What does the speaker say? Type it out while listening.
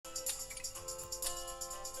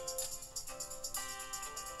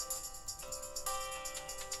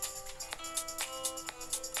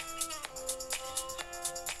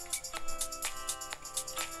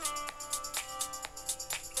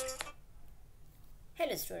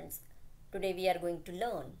Dear students, today we are going to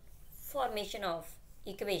learn formation of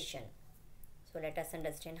equation. So let us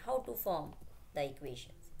understand how to form the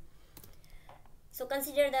equations. So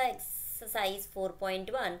consider the exercise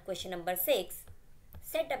 4.1, question number 6.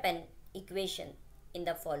 Set up an equation in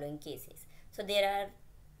the following cases. So there are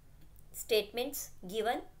statements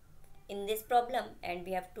given in this problem and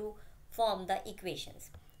we have to form the equations.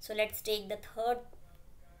 So let's take the third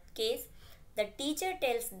case. The teacher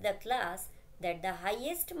tells the class that the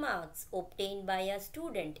highest marks obtained by a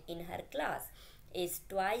student in her class is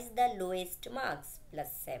twice the lowest marks plus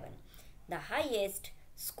 7. The highest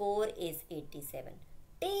score is 87.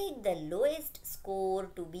 Take the lowest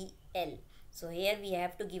score to be L. So here we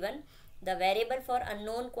have to given the variable for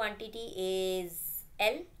unknown quantity is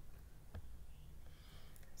L.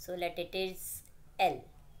 So let it is L.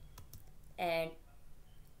 And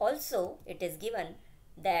also it is given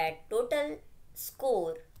that total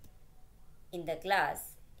score in the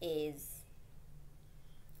class is,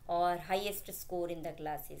 or highest score in the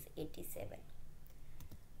class is 87.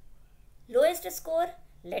 Lowest score,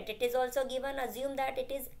 let it is also given, assume that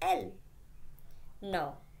it is L.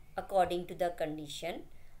 Now according to the condition,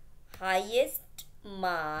 highest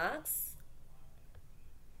marks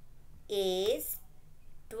is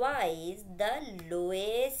twice the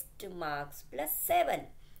lowest marks plus 7.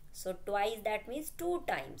 So twice, that means 2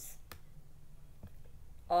 times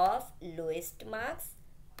of lowest marks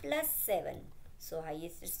plus 7. So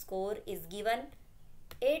highest score is given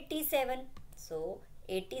 87. So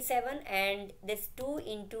 87 and this 2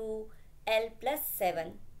 into L plus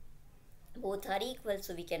 7 both are equal.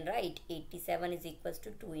 So we can write 87 is equals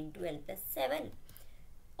to 2 into L plus 7,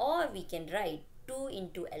 or we can write 2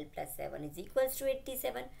 into L plus 7 is equals to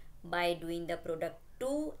 87. By doing the product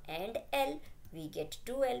 2 and L, we get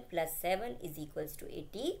 2L plus 7 is equals to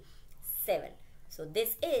 87. So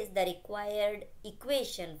this is the required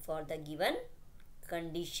equation for the given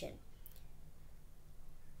condition.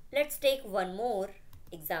 Let's take one more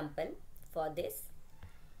example for this.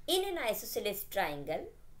 In an isosceles triangle,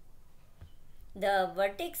 the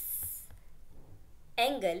vertex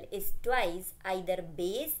angle is twice either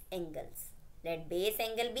base angles. Let base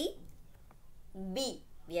angle be B.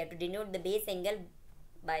 We have to denote the base angle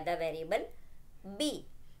by the variable B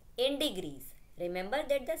in degrees. Remember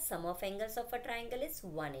that the sum of angles of a triangle is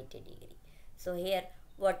 180 degree. So here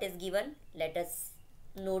what is given? Let us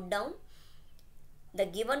note down. The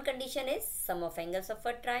given condition is sum of angles of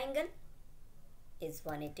a triangle is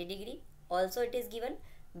 180 degree. Also it is given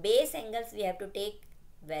base angles, we have to take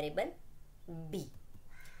variable B.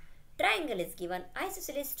 Triangle is given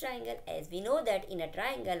isosceles triangle. As we know that in a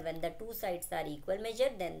triangle, when the two sides are equal measure,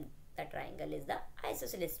 then the triangle is the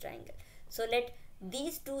isosceles triangle. So let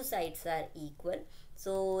these two sides are equal.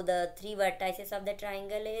 So the three vertices of the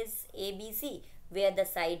triangle is ABC, where the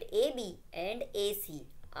side AB and AC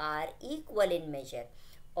are equal in measure.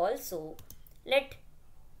 Also let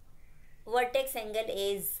vertex angle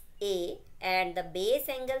is A and the base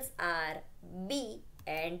angles are B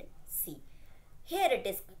and C. Here it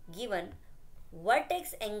is given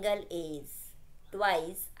vertex angle is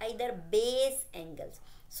twice either base angles.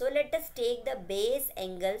 So let us take the base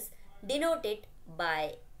angles denoted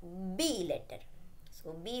by B letter.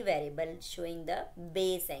 So B variable showing the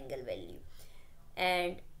base angle value.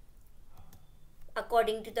 And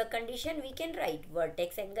according to the condition, we can write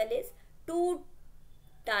vertex angle is 2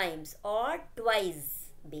 times or twice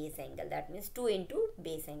base angle. That means 2 into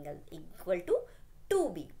base angle equal to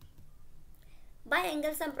 2B. By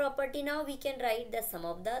angle sum property, now we can write the sum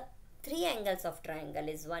of the three angles of triangle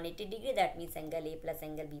is 180 degree. That means angle A plus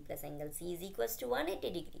angle B plus angle C is equals to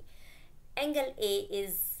 180 degree. Angle A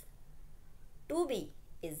is 2B,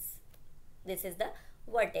 this is the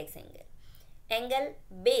vertex angle. Angle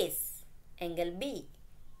base, angle B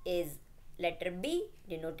is letter B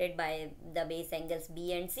denoted by the base angles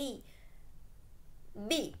B and C,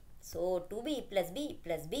 B. So 2B plus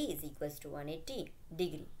B is equals to 180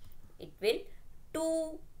 degree. It will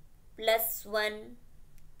 2 plus 1,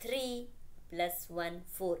 3 plus 1,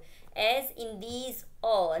 4. As in these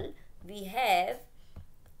all, we have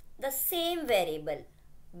the same variable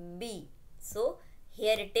B. So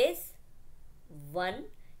here it is 1,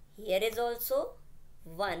 here is also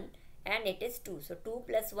 1 and it is 2. So 2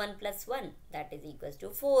 plus 1 plus 1, that is equals to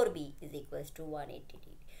 4B is equals to 180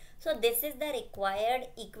 degree. So this is the required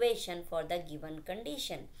equation for the given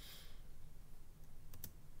condition.